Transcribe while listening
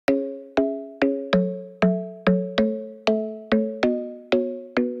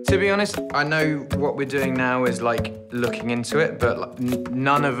be honest, I know what we're doing now is like looking into it, but like,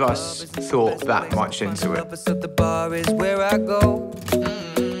 none of us thought that much into it.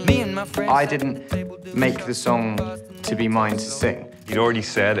 I didn't make the song to be mine to sing. He'd already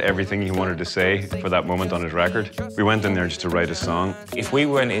said everything he wanted to say for that moment on his record. We went in there just to write a song. If we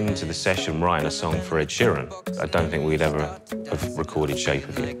went into the session writing a song for Ed Sheeran, I don't think we'd ever have recorded Shape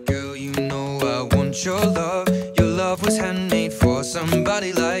of You. Girl, you know I want your love. Your love was handmade for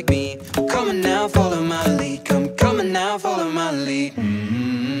somebody like me. Come on now, follow my lead. Come on now, follow my lead.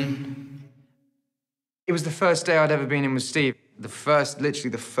 It was the first day I'd ever been in with Steve. Literally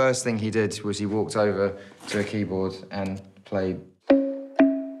the first thing he did was he walked over to a keyboard and played.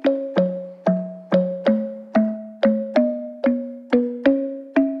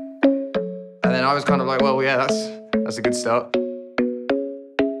 And then I was kind of like, well, yeah, that's a good start.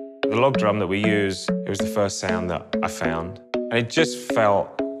 The log drum that we use, it was the first sound that I found. And it just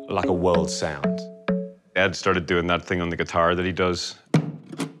felt like a world sound. Ed started doing that thing on the guitar that he does.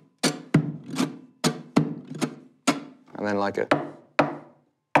 And then like it.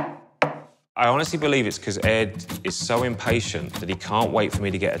 I honestly believe it's because Ed is so impatient that he can't wait for me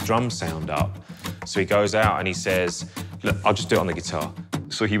to get a drum sound up. So he goes out and he says, look, I'll just do it on the guitar.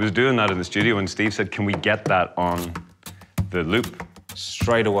 So he was doing that in the studio and Steve said, can we get that on the loop?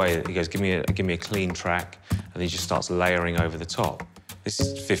 Straight away, he goes, give me a clean track, and he just starts layering over the top. This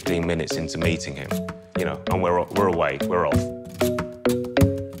is 15 minutes into meeting him, you know, and we're away, we're off.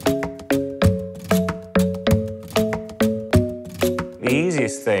 The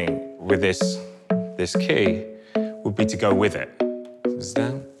easiest thing with this key would be to go with it.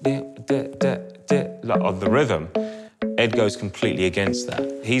 Like of the rhythm, Ed goes completely against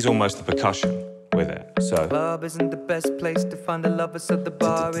that. He's almost the percussion with it. So Club isn't the best place to find a lover, so the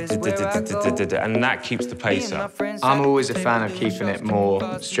bar is where I go. and that keeps the pace up. I'm always a fan of keeping it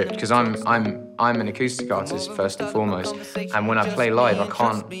more stripped because I'm an acoustic artist first and foremost, and when I play live, I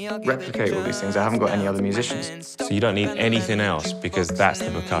can't replicate all these things. I haven't got any other musicians. So you don't need anything else because that's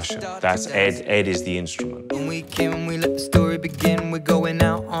the percussion. That's Ed. Ed is the instrument. When we came, we let the story begin. We're going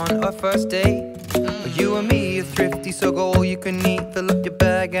out on our first date. But you and me are thrifty, so go all you can eat. Fill up your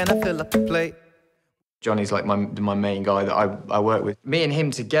bag and I fill up the plate. Johnny's like my main guy that I work with. Me and him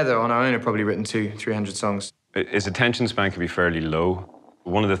together on our own have probably written 200-300 songs. His attention span can be fairly low.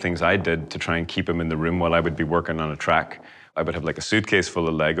 One of the things I did to try and keep him in the room while I would be working on a track, I would have like a suitcase full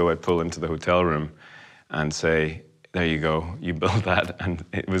of Lego I'd pull into the hotel room and say, there you go, you build that. And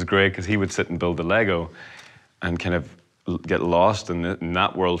it was great because he would sit and build the Lego and kind of get lost in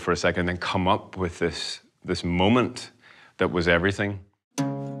that world for a second and then come up with this moment that was everything.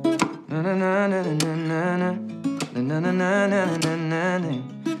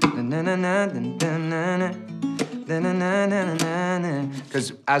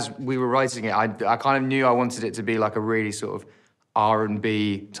 Because as we were writing it, I kind of knew I wanted it to be like a really sort of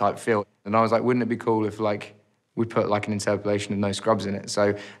R&B type feel. And I was like, wouldn't it be cool if like we put like an interpolation of No Scrubs in it?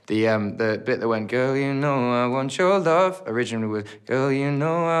 So the bit that went, girl, you know I want your love, originally was, girl, you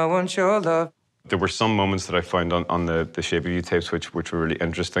know I want your love. There were some moments that I found on the Shape of You tapes which were really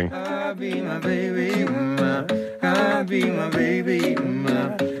interesting. I'll be my baby, I'll be my baby,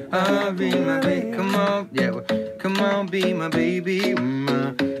 I'll be my baby. Come on, yeah, come on, be my baby,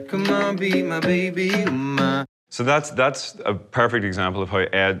 come on, be my baby. So that's a perfect example of how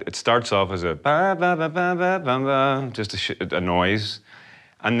Ed, it starts off as a ba ba ba ba ba ba ba, just a noise.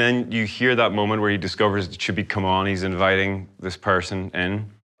 And then you hear that moment where he discovers it should be, come on, he's inviting this person in.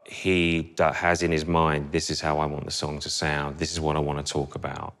 He has in his mind, this is how I want the song to sound, this is what I want to talk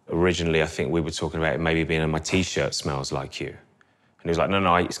about. Originally, I think we were talking about it maybe being my T-shirt smells like you. And he was like,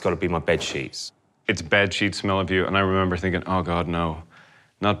 no, it's got to be my bed sheets. It's bed sheet smell of you, and I remember thinking, oh God, no,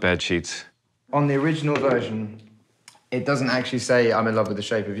 not bed sheets. On the original version, it doesn't actually say I'm in love with the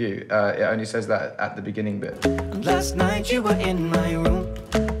shape of you. It only says that at the beginning bit. Last night you were in my room,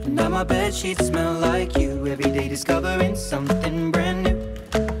 and now my bed sheets smell like you. Every day discovering something brand new.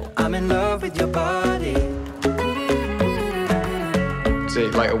 I'm in love with your body. See,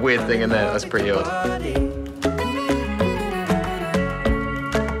 like a weird thing in there, that's pretty odd.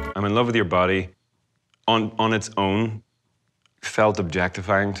 I'm in love with your body. On its own, felt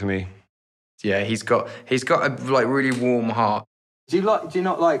objectifying to me. Yeah, he's got a like really warm heart. Do you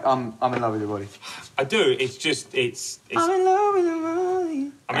not like I'm in love with your body? I do. It's just I'm in love with your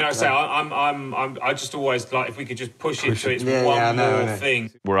body. I mean, I say I just always like if we could just push it so it's one more thing.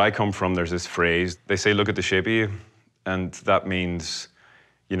 Where I come from, there's this phrase. They say, "Look at the shape of you," and that means,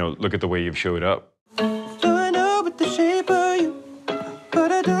 you know, look at the way you've showed up. Showing up with the shape of you,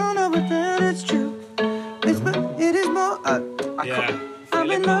 but I don't know if that it's true. It is more. Yeah. I'm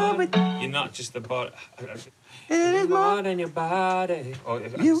in love. just the body. It is more than your body.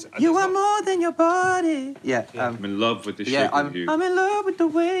 You are more than your body. Yeah. I'm in love with the shape Yeah, of you. I'm in love with the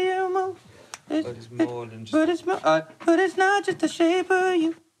way you move. But it's more than just... But it's not just the shape of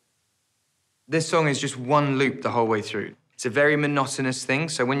you. This song is just one loop the whole way through. It's a very monotonous thing,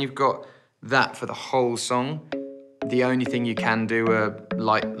 so when you've got that for the whole song, the only thing you can do are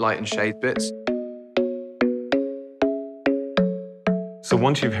light and shade bits. So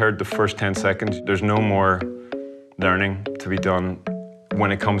once you've heard the first 10 seconds, there's no more learning to be done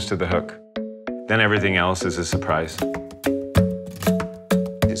when it comes to the hook. Then everything else is a surprise.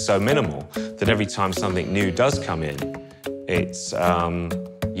 It's so minimal that every time something new does come in, it's,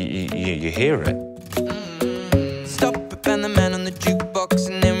 you hear it. Stop it, and the man on the jukebox,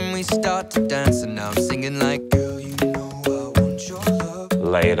 and then we start to dance, and now I'm singing like, girl, you know I want your love.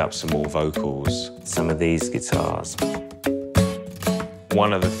 Layered up some more vocals, some of these guitars.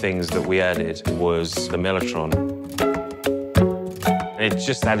 One of the things that we added was the mellotron. And it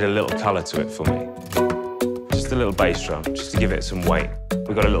just added a little colour to it for me. Just a little bass drum, just to give it some weight.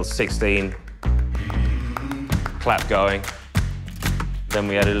 We got a little 16 clap going. Then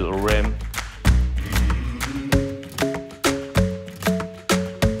we added a little rim.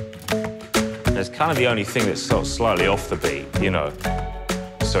 And it's kind of the only thing that's sort of slightly off the beat, you know.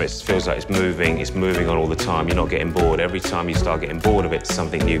 So it feels like it's moving on all the time. You're not getting bored. Every time you start getting bored of it,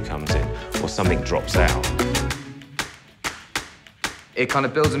 something new comes in or something drops out. It kind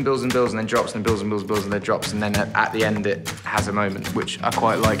of builds and builds and builds and then drops and builds and builds and builds and then drops, and then at the end it has a moment, which I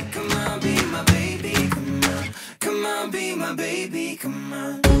quite like. Come on, be my baby, come on. Come on, be my baby, come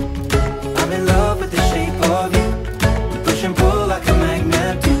on. I'm in love with the shape of you. We push and pull like a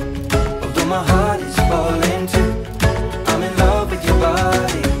magnet do. Although my heart is falling too. I'm in love with your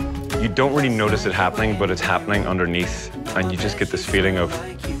body. You don't really notice it happening, but it's happening underneath, and you just get this feeling of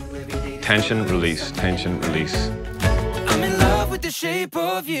tension, release, tension, release. I'm in love with the shape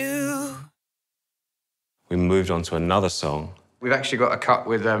of you. We moved on to another song, We've actually got a cut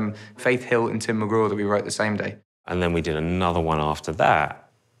with Faith Hill and Tim McGraw that we wrote the same day. and then we did another one after that.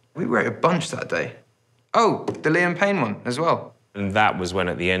 We wrote a bunch that day. Oh, the Liam Payne one as well. And that was when,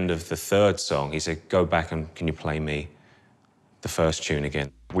 at the end of the third song, he said, go back and can you play me the first tune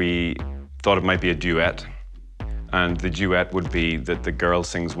again? We thought it might be a duet, and the duet would be that the girl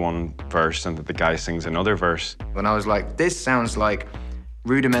sings one verse and that the guy sings another verse. When I was like, this sounds like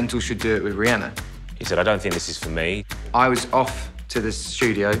Rudimental should do it with Rihanna. He said, I don't think this is for me. I was off to the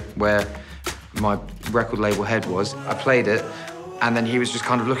studio where my record label head was. I played it, and then he was just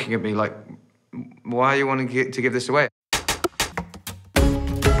kind of looking at me like, why are you wanting to give this away?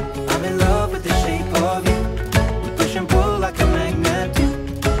 I'm in love with the shape of you. We push and pull like a magnet do.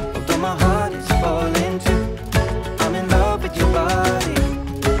 Although my heart is falling too. I'm in love with your body.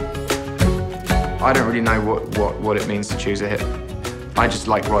 I don't really know what it means to choose a hit. I just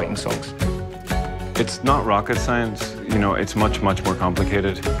like writing songs. It's not rocket science, you know, it's much, much more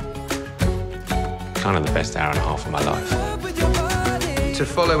complicated. Kind of the best hour and a half of my life. Love with your body. To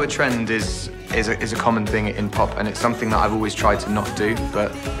follow a trend is a common thing in pop, and it's something that I've always tried to not do,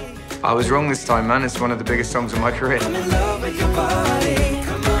 but I was wrong this time, man. It's one of the biggest songs of my career. I'm in love with your body.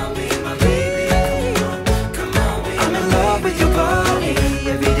 Come on, be my baby. Come on, come on, be I'm in love with your body.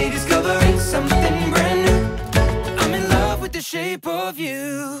 Every day discovering something brand new. I'm in love with the shape of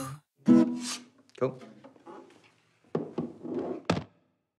you. Cool.